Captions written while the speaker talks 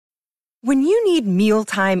When you need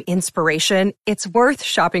mealtime inspiration, it's worth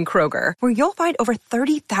shopping Kroger, where you'll find over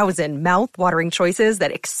 30,000 mouth-watering choices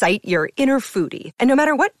that excite your inner foodie. And no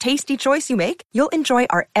matter what tasty choice you make, you'll enjoy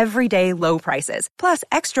our everyday low prices, plus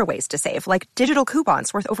extra ways to save, like digital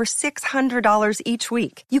coupons worth over $600 each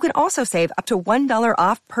week. You can also save up to $1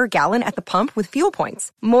 off per gallon at the pump with fuel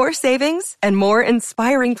points. More savings and more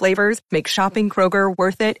inspiring flavors make shopping Kroger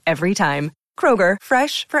worth it every time. Kroger,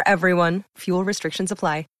 fresh for everyone. Fuel restrictions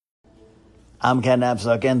apply. I'm Ken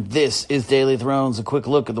Napzok, and this is Daily Thrones, a quick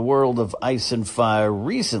look at the world of Ice and Fire.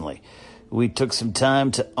 Recently, we took some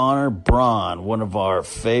time to honor Bronn, one of our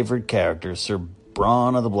favorite characters. Sir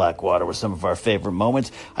Bronn of the Blackwater was some of our favorite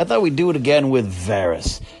moments. I thought we'd do it again with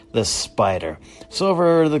Varys, the Spider. So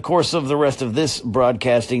over the course of the rest of this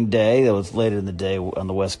broadcasting day, that was later in the day on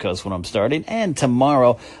the West Coast when I'm starting, and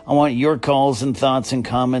tomorrow, I want your calls and thoughts and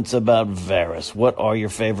comments about Varys. What are your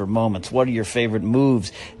favorite moments? What are your favorite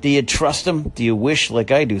moves? Do you trust him? Do you wish,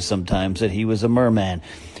 like I do sometimes, that he was a merman?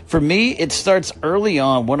 For me, it starts early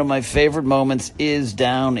on. One of my favorite moments is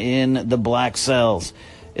down in the Black Cells.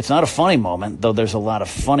 It's not a funny moment, though there's a lot of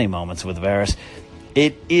funny moments with Varys.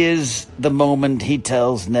 It is the moment he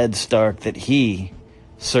tells Ned Stark that he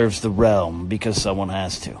serves the realm because someone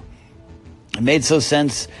has to. It made so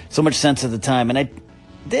much sense at the time, and I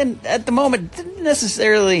didn't, at the moment, didn't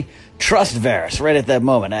necessarily trust Varys right at that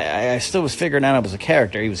moment. I still was figuring out him as a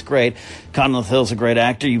character. He was great. Conleth Hill's a great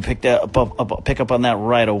actor. You pick up on that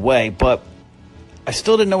right away, but I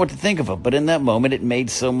still didn't know what to think of him. But in that moment, it made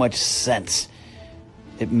so much sense.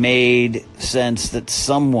 It made sense that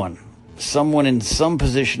someone in some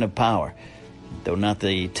position of power, though not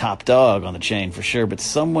the top dog on the chain for sure, but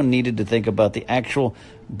someone needed to think about the actual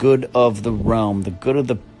good of the realm, the good of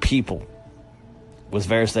the people. Was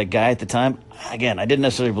Varys that guy at the time? Again, I didn't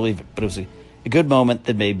necessarily believe it, but it was a good moment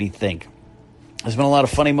that made me think. There's been a lot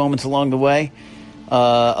of funny moments along the way.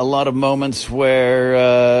 A lot of moments where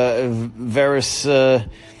Varys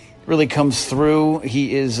really comes through.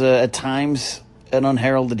 He is at times an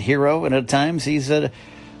unheralded hero, and at times he's an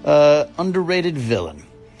underrated villain.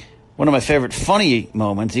 One of my favorite funny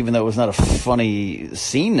moments, even though it was not a funny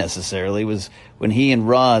scene necessarily, was when he and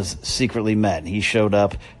Roz secretly met. He showed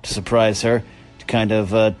up to surprise her, to kind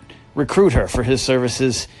of recruit her for his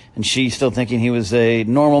services, and she, still thinking he was a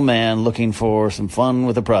normal man looking for some fun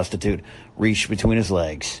with a prostitute, reached between his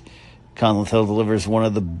legs. Conleth Hill delivers one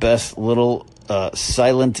of the best little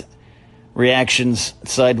silent reactions,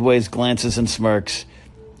 sideways glances and smirks.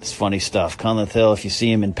 It's funny stuff. Conleth Hill, if you see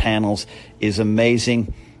him in panels, is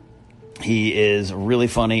amazing. He is really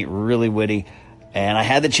funny, really witty. And I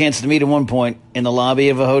had the chance to meet him one point in the lobby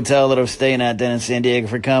of a hotel that I was staying at down in San Diego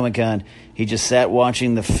for Comic-Con. He just sat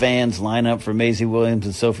watching the fans line up for Maisie Williams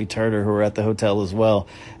and Sophie Turner, who were at the hotel as well.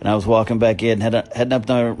 And I was walking back in, heading up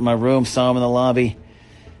to my room, saw him in the lobby.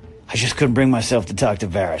 I just couldn't bring myself to talk to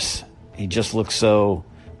Varys. He just looked so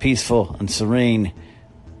peaceful and serene.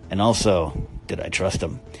 And also, did I trust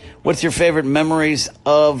him? What's your favorite memories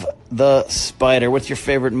of the Spider? What's your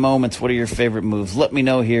favorite moments? What are your favorite moves? Let me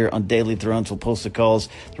know here on Daily Thrones. We'll post the calls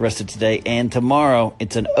the rest of today and tomorrow.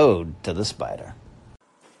 It's an ode to the Spider.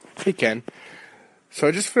 Hey, Ken. So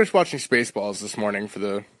I just finished watching Spaceballs this morning for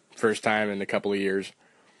the first time in a couple of years.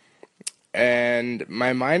 And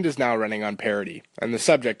my mind is now running on parody and the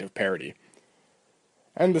subject of parody.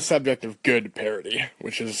 And the subject of good parody,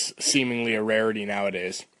 which is seemingly a rarity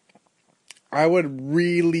nowadays. I would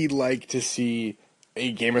really like to see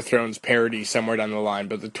a Game of Thrones parody somewhere down the line,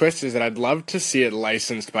 but the twist is that I'd love to see it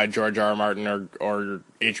licensed by George R. R. Martin or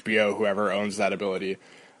HBO, whoever owns that ability.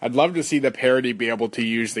 I'd love to see the parody be able to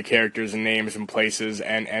use the characters and names and places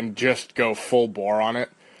and just go full bore on it.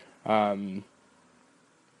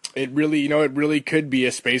 It really could be a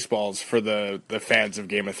Spaceballs for the fans of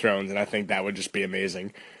Game of Thrones, and I think that would just be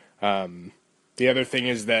amazing. The other thing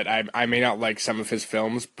is that I may not like some of his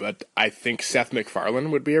films, but I think Seth MacFarlane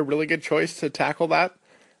would be a really good choice to tackle that.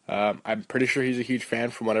 I'm pretty sure he's a huge fan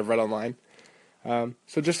from what I've read online.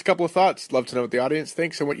 So just a couple of thoughts. Love to know what the audience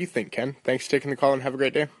thinks and what you think, Ken. Thanks for taking the call and have a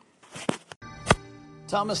great day.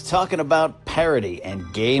 Thomas talking about parody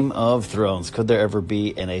and Game of Thrones. Could there ever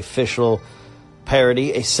be an official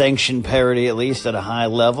parody, a sanctioned parody at least at a high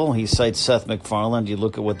level? He cites Seth MacFarlane. You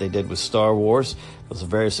look at what they did with Star Wars. It was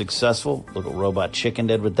very successful. Look what Robot Chicken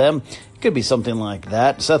did with them. It could be something like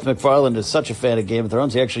that. Seth MacFarlane is such a fan of Game of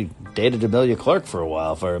Thrones. He actually dated Emilia Clarke for a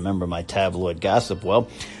while, if I remember my tabloid gossip well.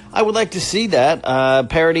 I would like to see that.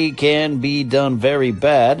 Parody can be done very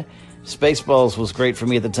bad. Spaceballs was great for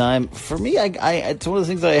me at the time. For me, it's one of the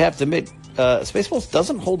things that I have to admit, Spaceballs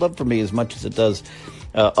doesn't hold up for me as much as it does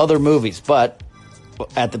other movies. But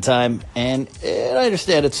at the time, and I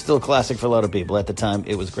understand it's still a classic for a lot of people. At the time,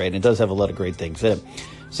 it was great, and it does have a lot of great things in it.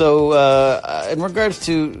 So, in regards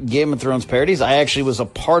to Game of Thrones parodies, I actually was a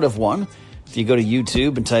part of one. If you go to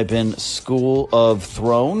YouTube and type in School of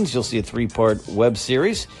Thrones, you'll see a 3-part web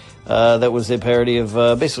series that was a parody of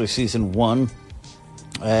basically Season 1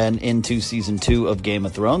 and into Season 2 of Game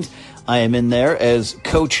of Thrones. I am in there as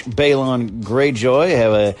Coach Balon Greyjoy. I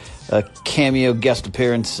have a cameo guest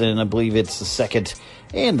appearance, and I believe it's the second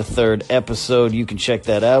and the third episode. You can check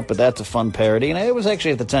that out, but that's a fun parody, and it was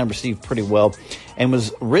actually at the time received pretty well, and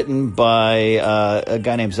was written by a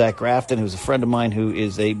guy named Zach Grafton, who's a friend of mine who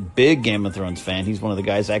is a big Game of Thrones fan. He's one of the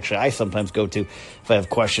guys actually I sometimes go to if I have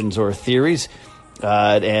questions or theories.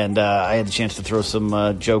 And I had the chance to throw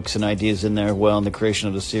some jokes and ideas in there in the creation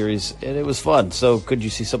of the series, and it was fun. So could you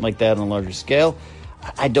see something like that on a larger scale?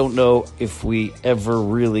 I don't know if we ever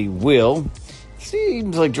really will.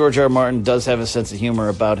 Seems like George R. R. Martin does have a sense of humor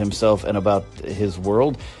about himself and about his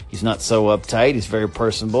world. He's not so uptight. He's very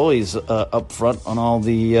personable. He's upfront on all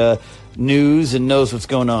the news and knows what's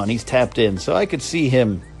going on. He's tapped in. So I could see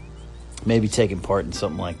him maybe taking part in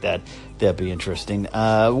something like that. That'd be interesting.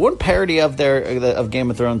 One parody of Game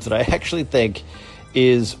of Thrones that I actually think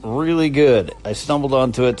is really good. I stumbled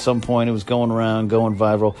onto it at some point. It was going around, going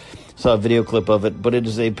viral. Saw a video clip of it, but it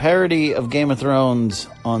is a parody of Game of Thrones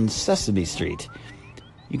on Sesame Street.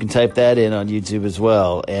 You can type that in on YouTube as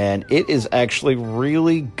well, and it is actually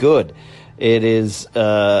really good. It is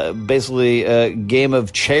basically a game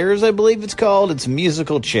of chairs, I believe it's called. It's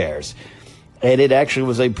musical chairs. And it actually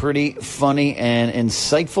was a pretty funny and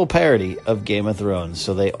insightful parody of Game of Thrones.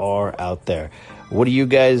 So they are out there. What are your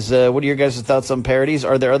guys' thoughts on parodies?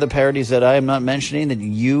 Are there other parodies that I am not mentioning that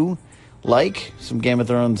you like? Some Game of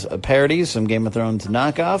Thrones parodies, some Game of Thrones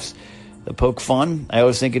knockoffs that poke fun. I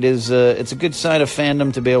always think it's a good sign of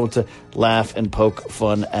fandom to be able to laugh and poke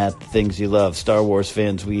fun at the things you love. Star Wars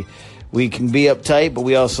fans, we can be uptight, but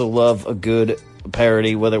we also love a good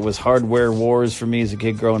parody, whether it was Hardware Wars for me as a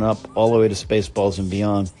kid growing up, all the way to Spaceballs and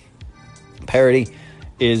beyond. Parody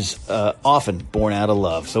is often born out of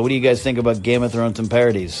love. So what do you guys think about Game of Thrones and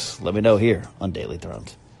parodies? Let me know here on Daily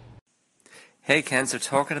Thrones. Hey Ken, so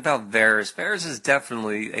talking about Varys. Varys is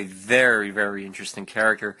definitely a very, very interesting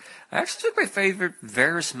character. I actually think my favorite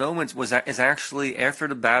Varys moment is actually after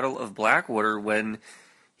the Battle of Blackwater when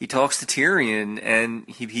he talks to Tyrion and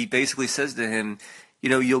he basically says to him, you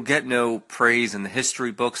know, you'll get no praise in the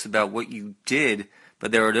history books about what you did,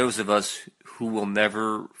 but there are those of us who will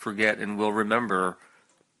never forget and will remember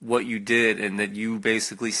what you did, and that you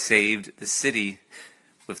basically saved the city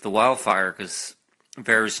with the wildfire, because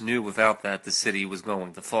Varys knew without that the city was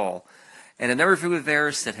going to fall. And another thing with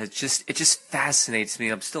Varys that it just fascinates me.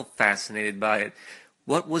 I'm still fascinated by it.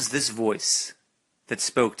 What was this voice that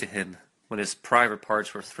spoke to him when his private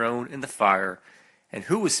parts were thrown in the fire, and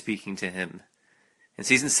who was speaking to him? In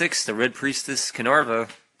Season 6, the Red Priestess Kenarva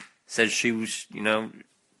says she was,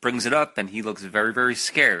 brings it up, and he looks very, very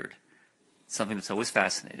scared. Something that's always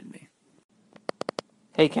fascinated me.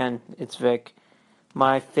 Hey Ken, it's Vic.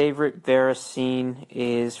 My favorite Varys scene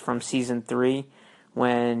is from Season 3,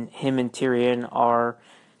 when him and Tyrion are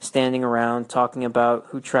standing around talking about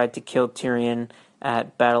who tried to kill Tyrion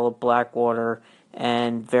at Battle of Blackwater,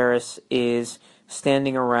 and Varys is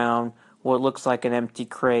standing around what looks like an empty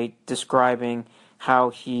crate, describing how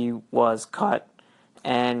he was cut.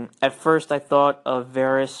 And at first I thought of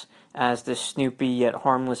Varys as this snoopy yet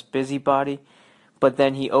harmless busybody, but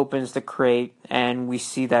then he opens the crate and we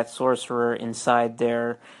see that sorcerer inside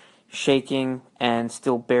there shaking and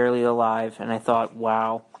still barely alive, and I thought,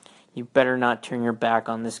 wow, you better not turn your back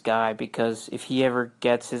on this guy, because if he ever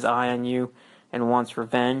gets his eye on you and wants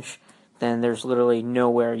revenge, then there's literally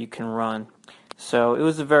nowhere you can run. So it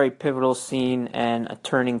was a very pivotal scene and a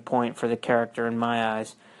turning point for the character in my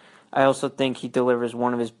eyes. I also think he delivers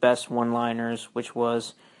one of his best one-liners, which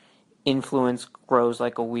was, "Influence grows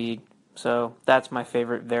like a weed." So that's my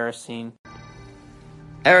favorite Varys scene.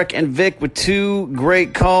 Eric and Vic with two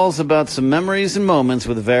great calls about some memories and moments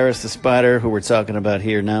with Varys the Spider, who we're talking about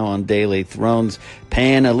here now on Daily Thrones,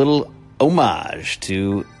 paying a little homage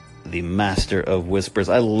to the Master of Whispers.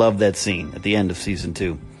 I love that scene at the end of Season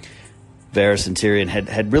 2. Varys and Tyrion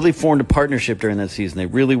had really formed a partnership during that season. They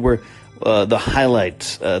really were the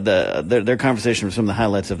highlights. Their conversation was some of the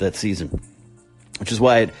highlights of that season, which is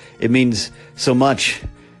why it means so much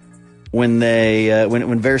when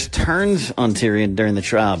when Varys turns on Tyrion during the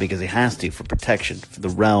trial, because he has to, for protection, for the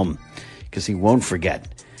realm, because he won't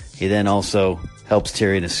forget. He then also helps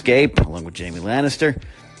Tyrion escape, along with Jaime Lannister.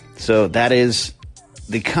 So that is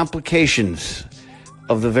the complications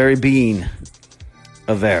of the very being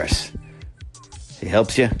of Varys. He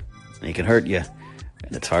helps you, and he can hurt you.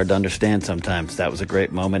 And it's hard to understand sometimes. That was a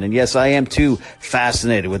great moment. And yes, I am too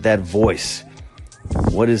fascinated with that voice.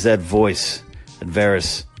 What is that voice that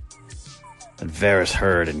Varys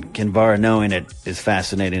heard? And Kinvara knowing it is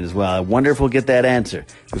fascinating as well. I wonder if we'll get that answer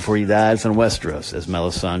before he dives on Westeros, as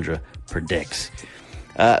Melisandre predicts.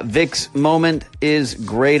 Vic's moment is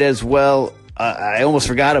great as well. I almost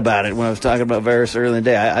forgot about it when I was talking about Varys earlier in the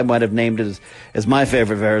day. I might have named it as my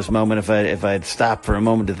favorite Varys moment if I had stopped for a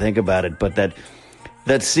moment to think about it. But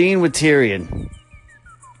that scene with Tyrion,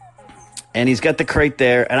 and he's got the crate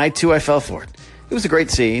there, and I fell for it. It was a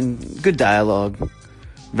great scene, good dialogue.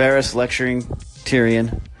 Varys lecturing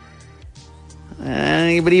Tyrion.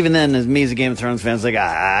 But even then, as me as a Game of Thrones fan, like,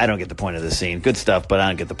 I don't get the point of this scene. Good stuff, but I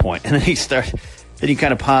don't get the point. And then then you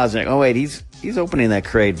kind of pause and, oh wait, he's opening that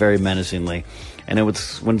crate very menacingly. And when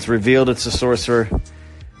it's revealed it's a sorcerer,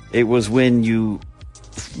 it was when you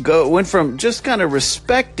went from just kind of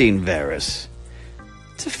respecting Varys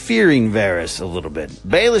to fearing Varys a little bit.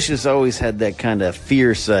 Baelish has always had that kind of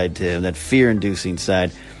fear side to him, that fear-inducing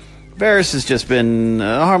side. Varys has just been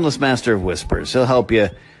a harmless master of whispers. He'll help you,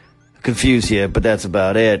 confuse you, but that's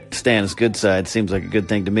about it. Stay on his good side seems like a good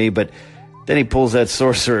thing to me, but then he pulls that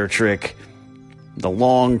sorcerer trick. The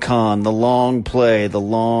long con, the long play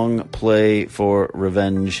for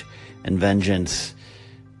revenge and vengeance.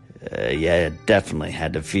 Definitely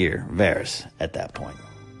had to fear Varys at that point.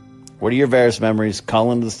 What are your Varys memories?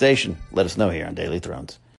 Call into the station. Let us know here on Daily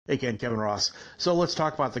Thrones. Hey, Ken, Kevin Ross. So let's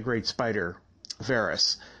talk about the great spider,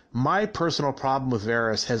 Varys. My personal problem with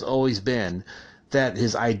Varys has always been that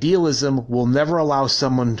his idealism will never allow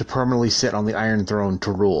someone to permanently sit on the Iron Throne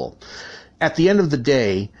to rule. At the end of the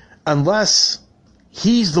day, unless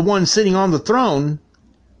he's the one sitting on the throne,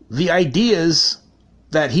 the ideas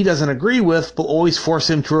that he doesn't agree with will always force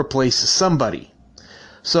him to replace somebody.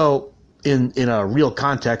 So, in a real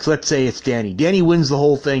context, let's say it's Dany. Dany wins the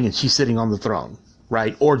whole thing and she's sitting on the throne,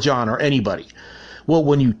 right? Or Jon or anybody. Well,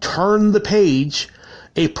 when you turn the page,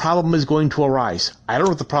 a problem is going to arise. I don't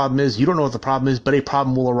know what the problem is. You don't know what the problem is, but a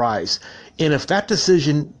problem will arise. And if that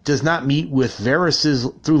decision does not meet with through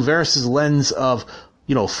Varys' lens of,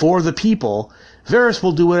 for the people, Varys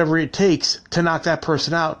will do whatever it takes to knock that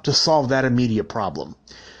person out to solve that immediate problem.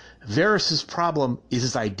 Varys' problem is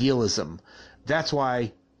his idealism. That's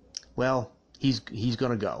why, he's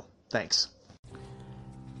going to go. Thanks.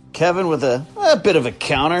 Kevin with a bit of a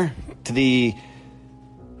counter to the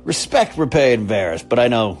respect we're paying Varys, but I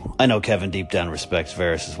know Kevin deep down respects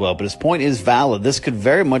Varys as well, but his point is valid. This could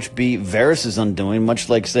very much be Varys' undoing, much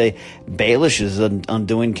like, say, Baelish's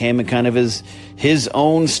undoing came in kind of his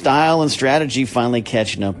own style and strategy finally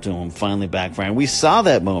catching up to him, finally backfiring. We saw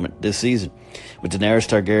that moment this season with Daenerys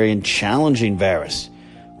Targaryen challenging Varys,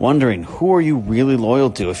 wondering, who are you really loyal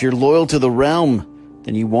to? If you're loyal to the realm,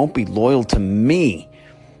 then you won't be loyal to me.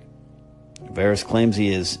 Varys claims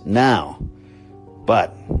he is now.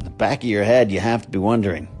 But in the back of your head, you have to be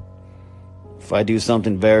wondering, if I do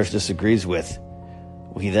something Varys disagrees with,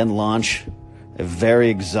 will he then launch a very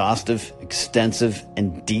exhaustive, extensive,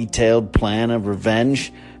 and detailed plan of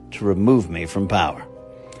revenge to remove me from power?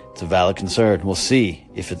 It's a valid concern. We'll see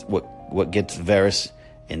if it's what gets Varys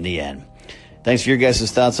in the end. Thanks for your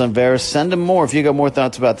guys' thoughts on Varys. Send them more if you got more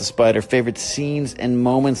thoughts about the spider. Favorite scenes and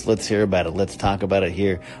moments, let's hear about it. Let's talk about it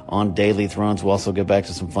here on Daily Thrones. We'll also get back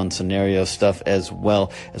to some fun scenario stuff as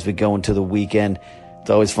well as we go into the weekend.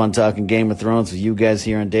 It's always fun talking Game of Thrones with you guys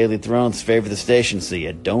here on Daily Thrones. Favorite the station so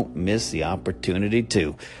you don't miss the opportunity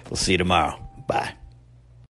to. We'll see you tomorrow. Bye.